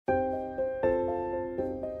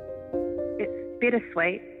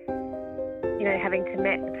bittersweet, you know, having to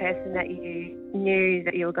meet the person that you knew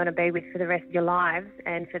that you were going to be with for the rest of your lives,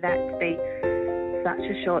 and for that to be such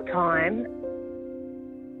a short time,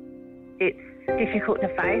 it's difficult to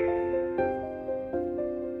face.